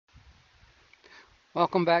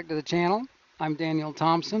Welcome back to the channel. I'm Daniel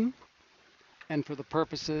Thompson, and for the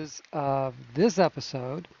purposes of this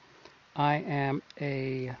episode, I am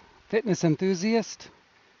a fitness enthusiast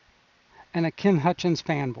and a Ken Hutchins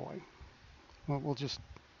fanboy. We'll just,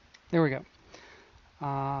 there we go.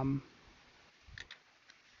 Um,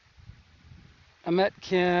 I met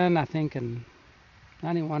Ken, I think, in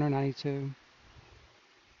 91 or 92.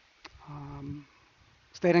 Um,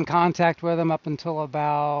 Stayed in contact with him up until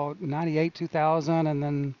about 98, 2000, and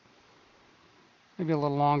then maybe a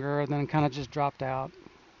little longer, and then kind of just dropped out.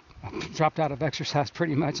 Dropped out of exercise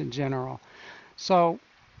pretty much in general. So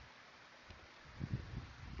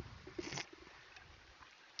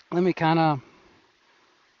let me kind of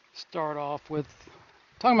start off with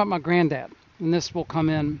talking about my granddad, and this will come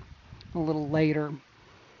in a little later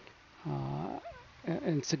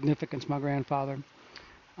in significance. My grandfather.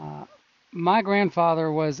 Uh, my grandfather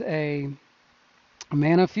was a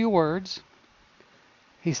man of few words.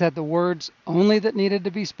 He said the words only that needed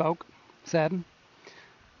to be spoke. Said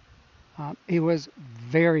he was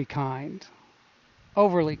very kind,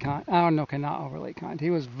 overly kind. Oh, no, okay, not overly kind. He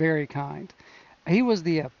was very kind. He was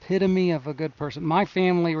the epitome of a good person. My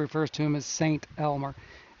family refers to him as Saint Elmer.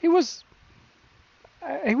 He was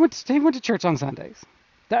he went to church on Sundays.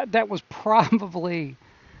 That was probably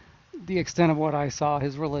the extent of what I saw.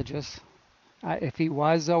 His religious. If he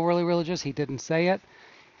was overly religious, he didn't say it.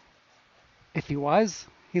 If he was,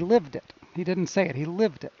 he lived it. He didn't say it. He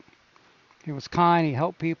lived it. He was kind. He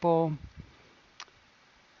helped people,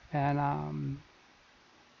 and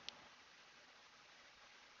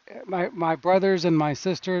my brothers and my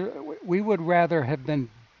sister, we would rather have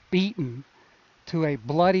been beaten to a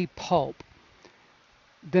bloody pulp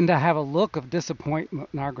than to have a look of disappointment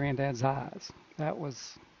in our granddad's eyes. That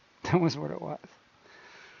was that was what it was.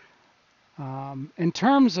 In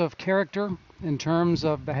terms of character, in terms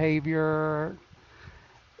of behavior,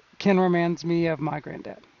 Ken reminds me of my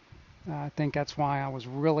granddad. I think that's why I was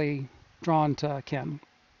really drawn to Ken.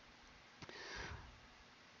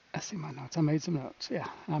 I see my notes. I made some notes. Yeah,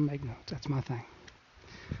 I make notes. That's my thing.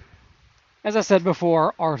 As I said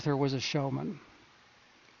before, Arthur was a showman.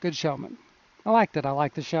 Good showman. I liked it. I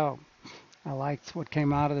liked the show. I liked what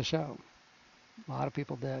came out of the show. A lot of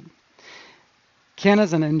people did. Ken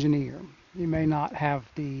is an engineer. He may not have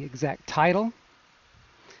the exact title.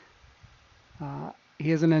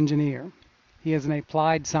 He is an engineer. He is an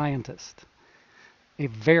applied scientist, a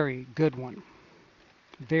very good one,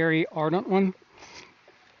 very ardent one.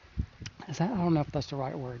 Is that? I don't know if that's the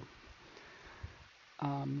right word.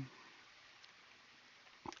 Um,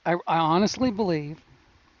 I honestly believe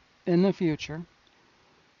in the future,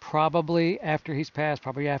 probably after he's passed,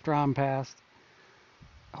 probably after I'm passed.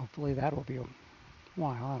 Hopefully that will be a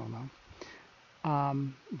while. I don't know.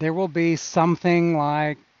 There will be something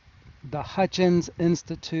like the Hutchins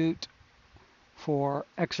Institute for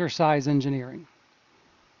Exercise Engineering.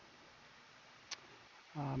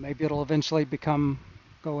 Maybe it'll eventually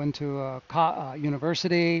go into a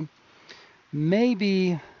university.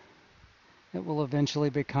 Maybe it will eventually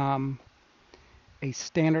become a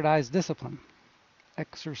standardized discipline,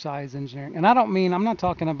 exercise engineering. And I'm not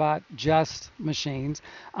talking about just machines.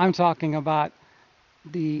 I'm talking about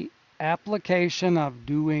the application of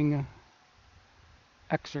doing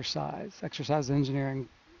exercise engineering,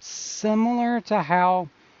 similar to how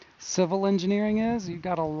civil engineering is. You've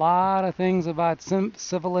got a lot of things about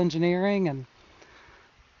civil engineering, and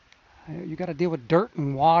you got to deal with dirt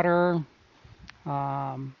and water.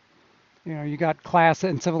 Um, you got classes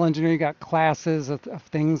in civil engineering. You got classes of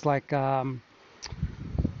things like, so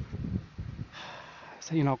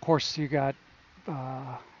of course, you got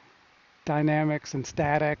uh, dynamics and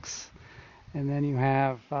statics, and then you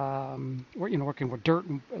have working with dirt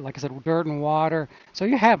and, like I said, with dirt and water. So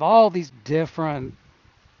you have all these different.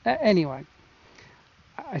 Anyway,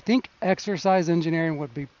 I think exercise engineering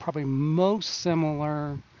would be probably most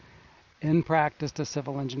similar in practice to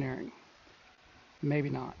civil engineering. Maybe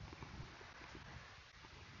not.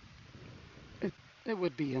 It, it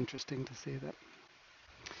would be interesting to see that.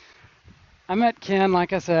 I met Ken,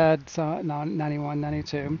 like I said, so no, 91,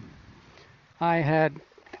 92. I had,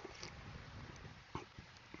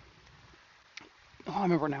 oh, I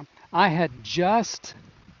remember now. I had just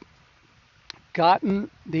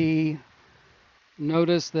gotten the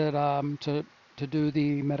notice that to do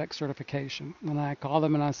the medic certification, and I called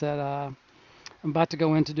them and I said, I'm about to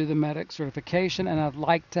go in to do the medic certification, and I'd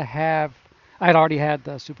like to have. I had already had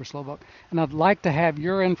the super slow book, and I'd like to have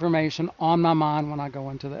your information on my mind when I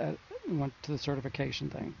go into the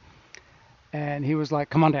certification thing. And he was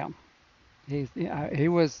like, "Come on down." He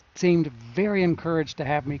was seemed very encouraged to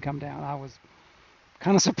have me come down. I was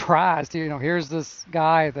kind of surprised. Here's this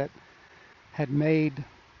guy that had made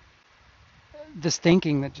this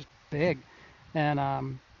thinking that just big,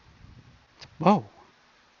 and whoa,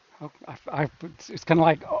 it's kind of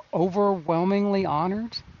like overwhelmingly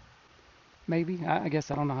honored. Maybe I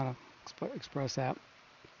guess I don't know how to express that.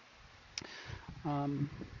 Um,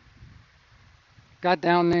 got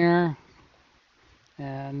down there,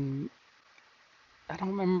 and I don't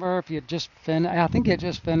remember if you had just finished. I think you had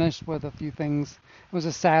just finished with a few things. It was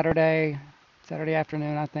a Saturday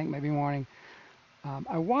afternoon, I think, maybe morning.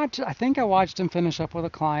 I think I watched him finish up with a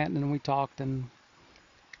client, and we talked in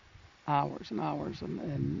hours and hours,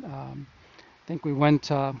 and I think we went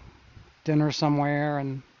to dinner somewhere,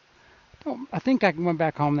 and I think I went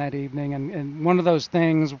back home that evening, and one of those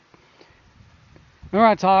things.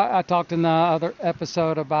 Remember, I talked in the other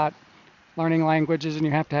episode about learning languages, and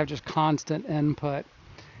you have to have just constant input.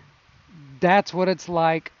 That's what it's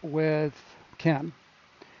like with Ken.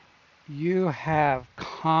 You have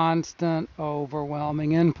constant,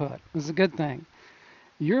 overwhelming input. This is a good thing.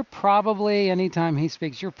 You're probably, anytime he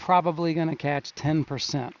speaks, you're probably going to catch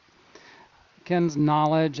 10%. Ken's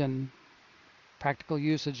knowledge and practical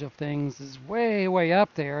usage of things is way, way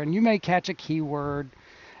up there, and you may catch a keyword,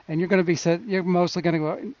 and you're mostly going to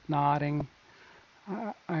go nodding.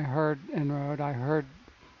 I heard inroad. I heard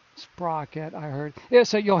sprocket. I heard, yeah.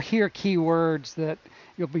 So you'll hear keywords that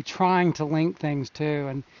you'll be trying to link things to,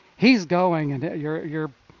 and he's going, and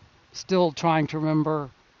you're still trying to remember.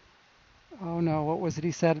 Oh no, what was it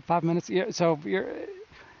he said? 5 minutes. Yeah. So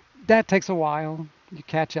that takes a while. You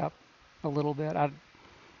catch up a little bit.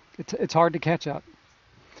 It's hard to catch up.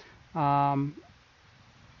 Um,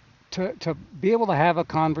 to be able to have a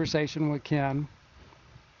conversation with Ken,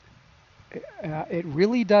 it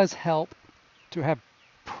really does help to have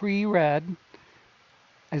pre-read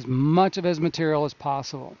as much of his material as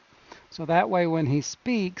possible. So that way, when he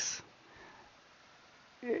speaks,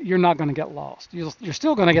 you're not going to get lost. You're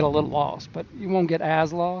still going to get a little lost, but you won't get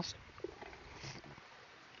as lost.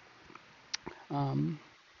 Um,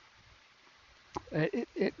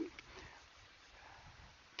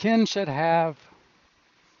 Ken should have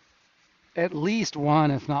at least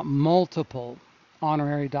one, if not multiple,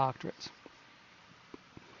 honorary doctorates.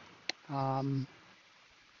 Um,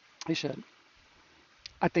 he should.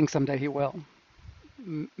 I think someday he will.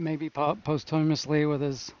 Maybe posthumously with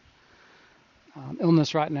his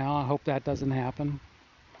illness right now. I hope that doesn't happen.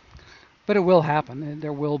 But it will happen.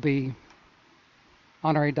 There will be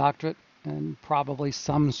honorary doctorate and probably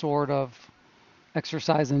some sort of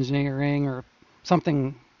exercise engineering or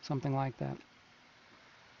something like that.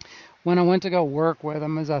 When I went to go work with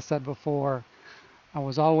him, as I said before, I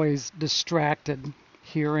was always distracted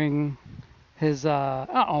hearing his, not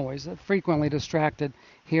always, frequently distracted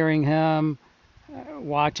hearing him,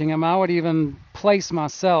 watching him. I would even place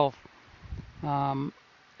myself um,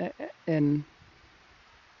 in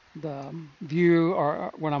the view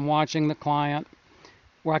or when I'm watching the client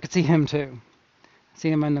where I could see him too. See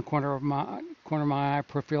him in the corner of my eye,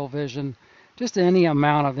 peripheral vision, just any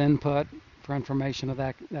amount of input for information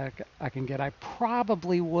that I can get. I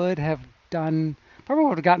probably would have gotten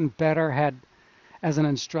better had, as an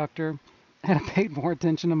instructor, had I paid more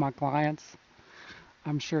attention to my clients.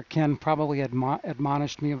 I'm sure Ken probably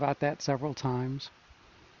admonished me about that several times.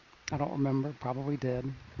 I don't remember, probably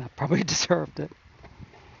did. I probably deserved it.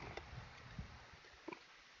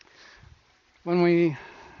 When we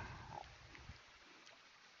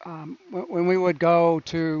would go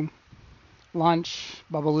to lunch,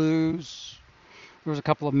 Babalu's, there was a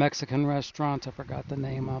couple of Mexican restaurants. I forgot the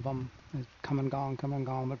name of them. They've come and gone,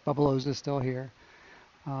 but Babalu's is still here.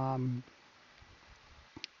 Um,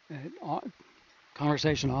 it,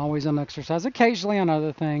 Conversation always on exercise, occasionally on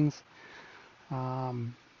other things.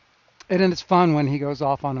 Um, and then it's fun when he goes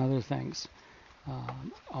off on other things,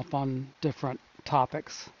 off on different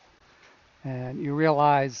topics. And you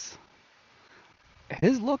realize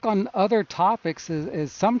his look on other topics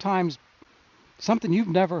is sometimes something you've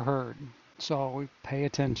never heard. So pay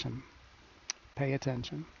attention. Pay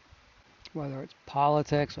attention. Whether it's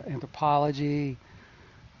politics or anthropology,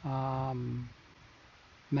 um,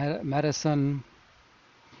 medicine,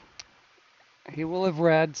 he will have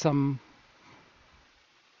read some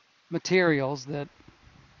materials that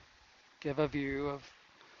give a view of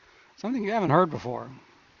something you haven't heard before.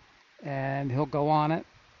 And he'll go on it,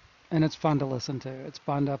 and it's fun to listen to. It's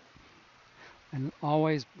fun to, and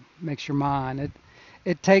always makes your mind.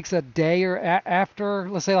 It takes a day or after,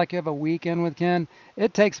 let's say like you have a weekend with Ken,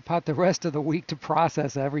 it takes about the rest of the week to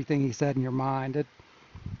process everything he said in your mind.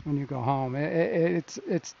 When you go home,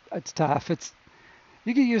 it's tough.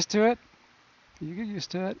 You get used to it. You get used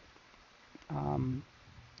to it.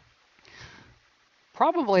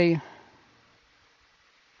 probably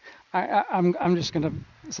I'm just going to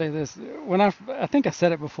say this. I think I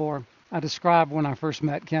said it before. I described when I first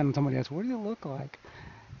met Ken. Somebody asked, "What do you look like?"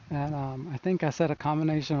 And I think I said a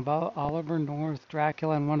combination of Oliver North,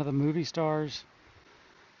 Dracula, and one of the movie stars.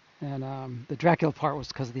 And the Dracula part was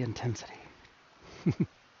because of the intensity.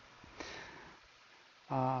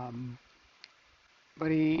 um, but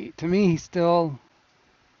to me, he still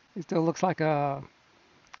looks like a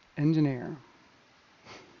engineer.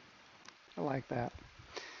 I like that.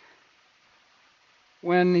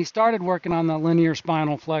 When he started working on the linear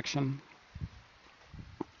spinal flexion,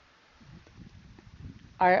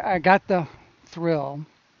 I got the thrill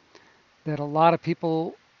that a lot of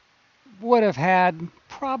people would have had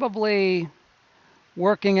probably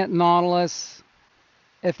working at Nautilus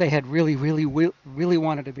if they had really, really, really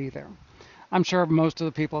wanted to be there. I'm sure most of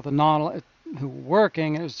the people at the Nautilus who were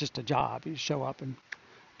working, it was just a job. You show up and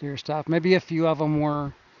do your stuff. Maybe a few of them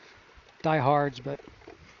were diehards, but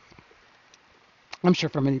I'm sure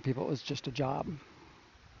for many people it was just a job.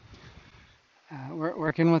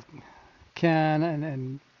 Working with Ken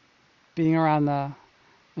and being around the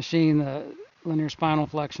machine, the linear spinal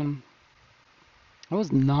flexion, it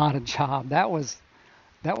was not a job. That was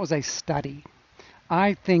a study.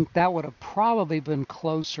 I think that would have probably been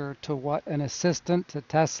closer to what an assistant to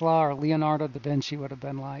Tesla or Leonardo da Vinci would have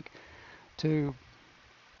been like, to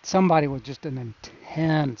somebody with just an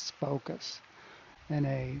intense focus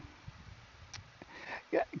and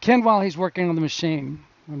Ken, while he's working on the machine,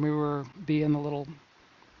 when we were be in the little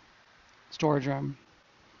storage room,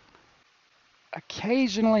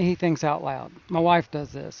 occasionally he thinks out loud. My wife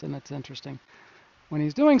does this, and it's interesting. When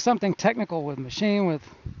he's doing something technical with machine, with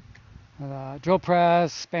drill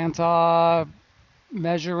press, bandsaw,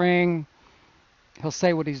 measuring, he'll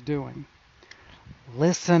say what he's doing.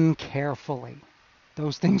 Listen carefully.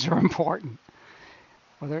 Those things are important.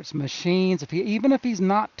 Whether it's machines, even if he's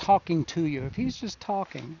not talking to you, if he's just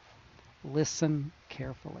talking, listen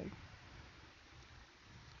carefully.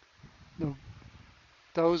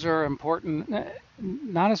 Those are important.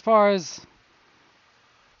 Not as far as,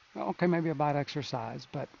 okay, maybe about exercise,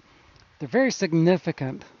 but they're very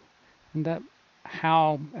significant in that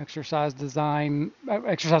how exercise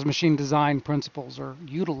machine design principles are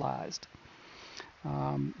utilized.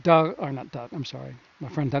 I'm sorry, my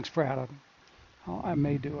friend Doug Spratt. I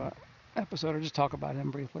may do a episode or just talk about him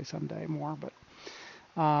briefly someday more. But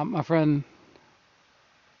my friend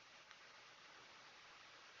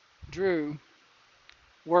Drew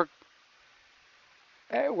work,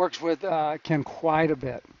 works with Ken quite a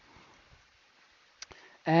bit,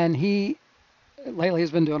 and he lately has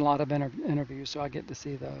been doing a lot of interviews, so I get to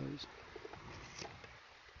see those.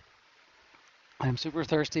 I'm super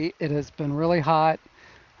thirsty. It has been really hot,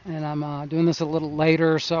 and I'm doing this a little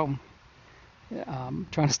later, so I'm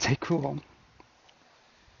trying to stay cool.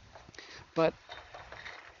 But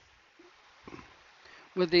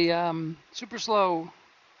with the super slow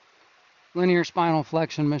linear spinal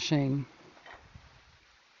flexion machine,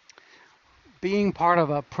 being part of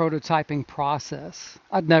a prototyping process,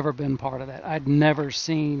 I'd never been part of that. I'd never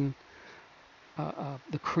seen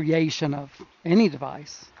the creation of any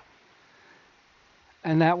device,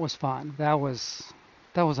 and that was fun. That was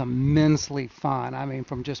immensely fun. I mean,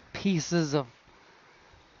 from just pieces of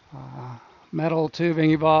metal tubing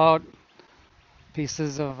you bought,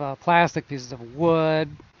 pieces of plastic, pieces of wood,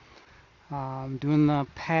 doing the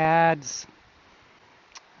pads.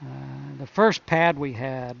 The first pad we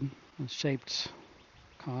had was shaped,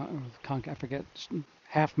 I forget,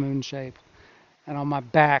 half moon shape. And on my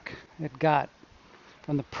back, it got,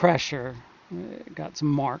 from the pressure, it got some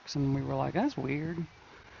marks. And we were like, that's weird.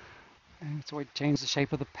 And so we changed the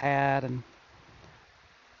shape of the pad. And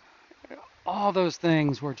all those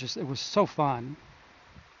things were just, it was so fun.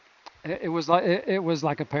 It was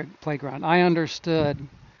like a playground. I understood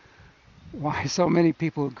why so many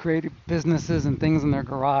people who created businesses and things in their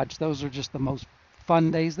garage, those are just the most fun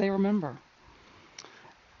days they remember.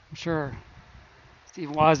 I'm sure Steve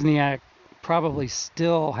Wozniak probably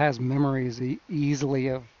still has memories easily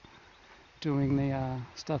of doing the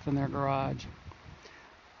stuff in their garage.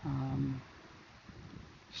 Um,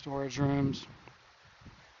 Storage rooms.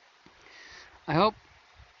 I hope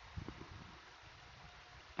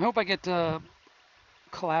I get to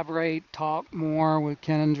collaborate, talk more with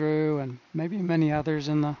Ken and Drew, and maybe many others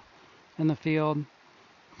in the field.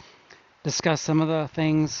 Discuss some of the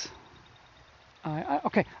things.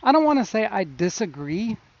 Okay, I don't want to say I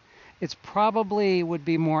disagree. It's probably would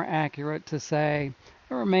be more accurate to say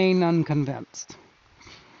I remain unconvinced.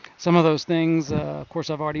 Some of those things, of course,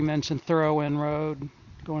 I've already mentioned: thorough inroad,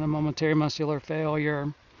 going to momentary muscular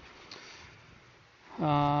failure,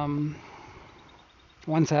 Um,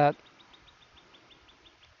 One set.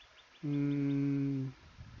 Mm,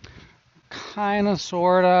 kind of,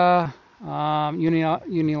 sorta.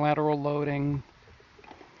 Unilateral loading.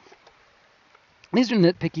 These are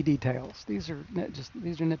nitpicky details. These are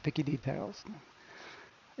nitpicky details.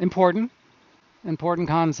 Important, important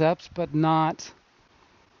concepts, but not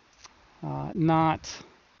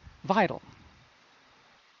vital.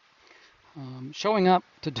 Showing up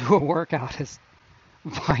to do a workout is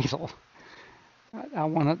vital. I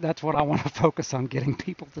want to. That's what I want to focus on getting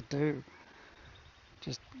people to do.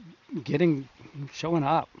 Just showing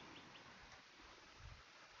up.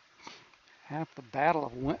 Half the battle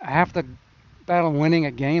of winning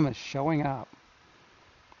a game is showing up.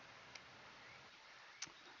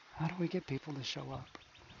 How do we get people to show up?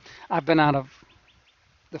 I've been out of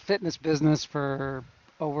the fitness business for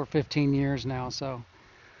over 15 years now, so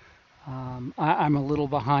I'm a little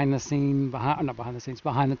behind the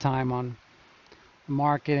time on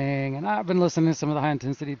marketing, and I've been listening to some of the high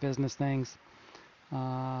intensity business things.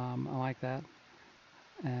 I like that,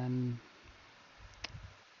 and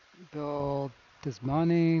Bill I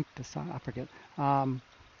forget,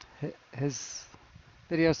 his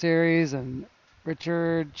video series, and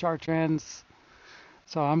Richard Chartrand's.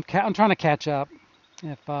 So I'm trying to catch up.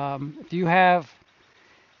 If you have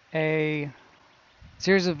a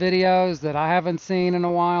series of videos that I haven't seen in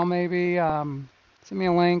a while, maybe send me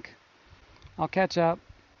a link. I'll catch up.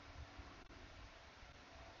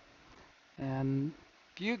 And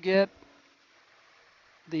if you get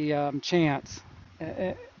the chance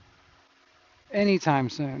anytime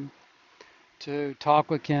soon to talk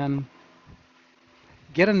with Ken,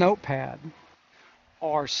 get a notepad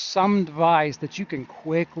or some device that you can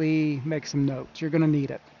quickly make some notes. You're going to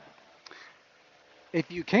need it. If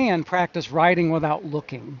you can, practice writing without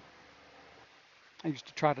looking. I used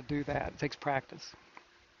to try to do that. It takes practice.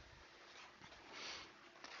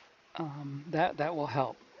 That will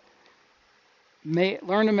help.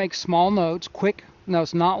 Learn to make small notes, quick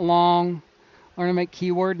notes, not long. Learn to make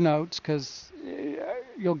keyword notes because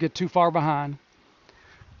you'll get too far behind.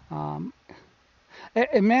 Um,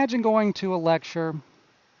 Imagine going to a lecture,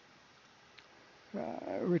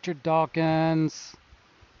 Richard Dawkins,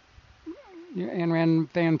 Ayn Rand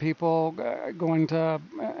fan people going to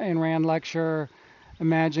Ayn Rand lecture.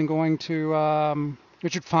 Imagine going to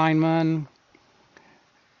Richard Feynman.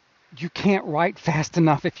 You can't write fast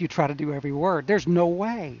enough if you try to do every word. There's no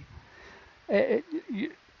way.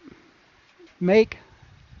 Make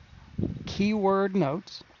keyword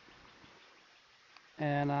notes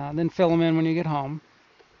and then fill them in when you get home.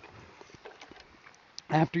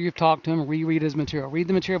 After you've talked to him, reread his material. Read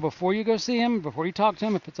the material before you go see him, before you talk to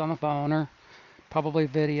him, if it's on the phone or probably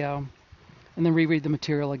video, and then reread the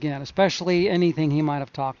material again, especially anything he might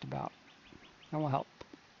have talked about. That will help.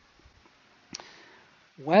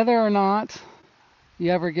 Whether or not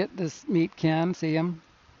you ever get to meet Ken, see him,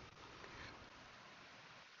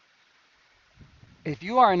 if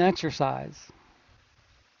you are in exercise,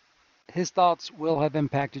 his thoughts will have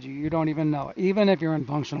impacted you. You don't even know it. Even if you're in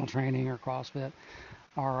functional training or CrossFit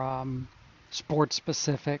or sports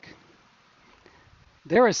specific,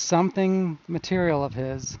 there is something material of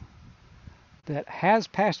his that has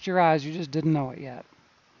passed your eyes. You just didn't know it yet.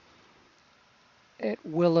 It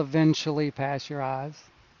will eventually pass your eyes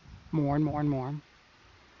more and more and more.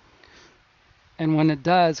 And when it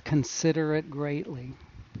does, consider it greatly.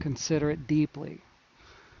 Consider it deeply.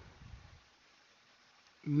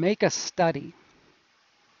 Make a study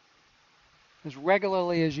as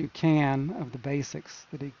regularly as you can of the basics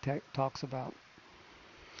that he talks about.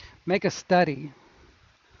 Make a study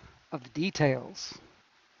of the details.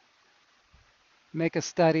 Make a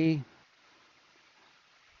study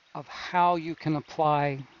of how you can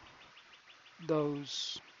apply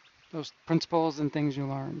those principles and things you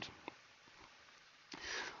learned.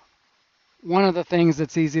 One of the things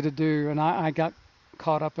that's easy to do, and I got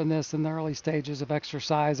caught up in this in the early stages of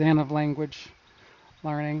exercise and of language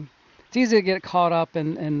learning. It's easy to get caught up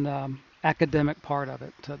in the academic part of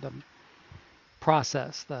it, to the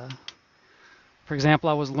process. For example,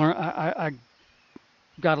 I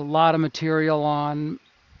got a lot of material on.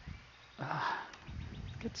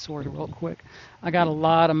 Get sorted real quick. I got a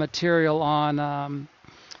lot of material on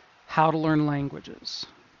how to learn languages,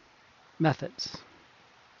 methods.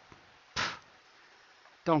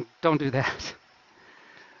 Don't do that.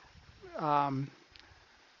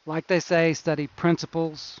 Like they say, study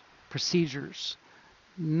principles, procedures,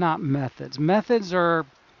 not methods. Methods are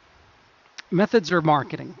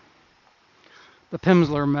marketing. The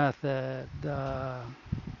Pimsleur method.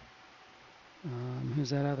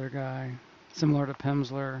 Who's that other guy? Similar to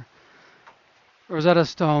Pimsleur. Rosetta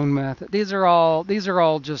Stone method. These are all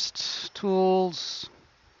just tools.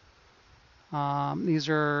 These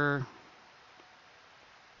are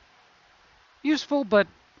useful, but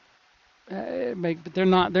they're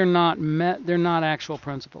not actual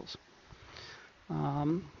principles.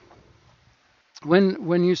 Um,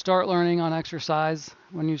 when you start learning on exercise,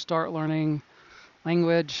 when you start learning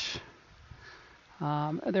language,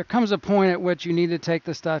 there comes a point at which you need to take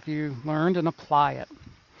the stuff you learned and apply it.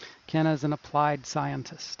 Ken is an applied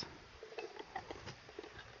scientist.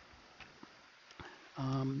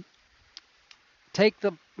 Um, Take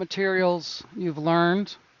the materials you've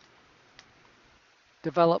learned,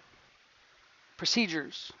 develop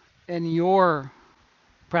procedures in your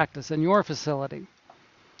practice, in your facility.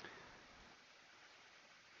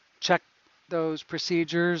 Check those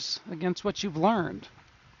procedures against what you've learned.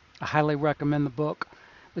 I highly recommend the book,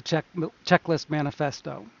 The Checklist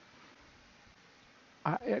Manifesto.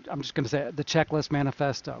 I'm just going to say it, The Checklist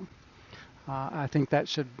Manifesto. I think that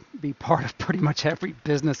should be part of pretty much every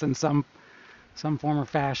business in some form or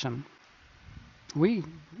fashion. We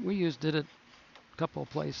we used it at a couple of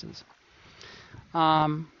places.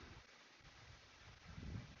 Um,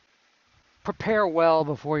 Prepare well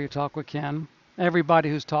before you talk with Ken. Everybody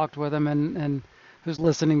who's talked with him and who's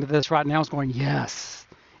listening to this right now is going, yes,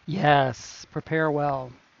 yes, prepare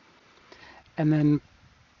well. And then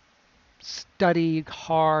study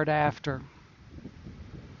hard after.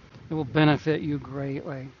 It will benefit you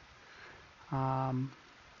greatly. Um,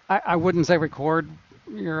 I wouldn't say record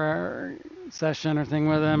your session or thing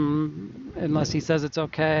with him unless he says it's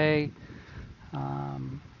okay.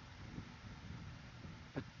 Um,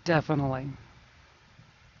 but definitely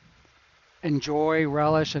enjoy,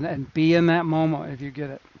 relish, and be in that moment if you get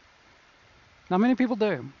it. Not many people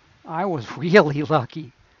do. I was really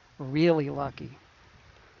lucky, really lucky,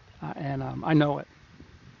 and I know it.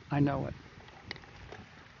 I know it.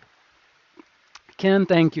 Ken,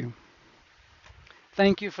 thank you.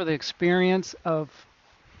 Thank you for the experience of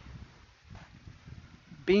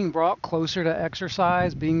being brought closer to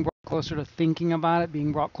exercise, being brought closer to thinking about it,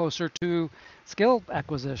 being brought closer to skill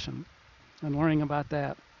acquisition and learning about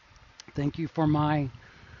that. Thank you for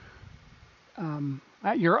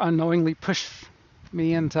your unknowingly push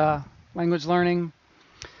me into language learning.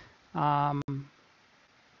 Um,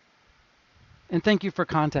 and thank you for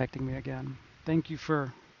contacting me again. Thank you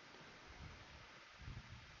for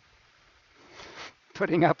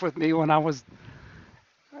putting up with me when I was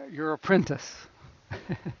your apprentice.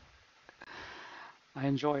 I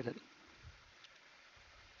enjoyed it.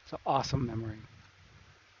 It's an awesome memory.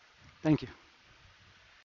 Thank you.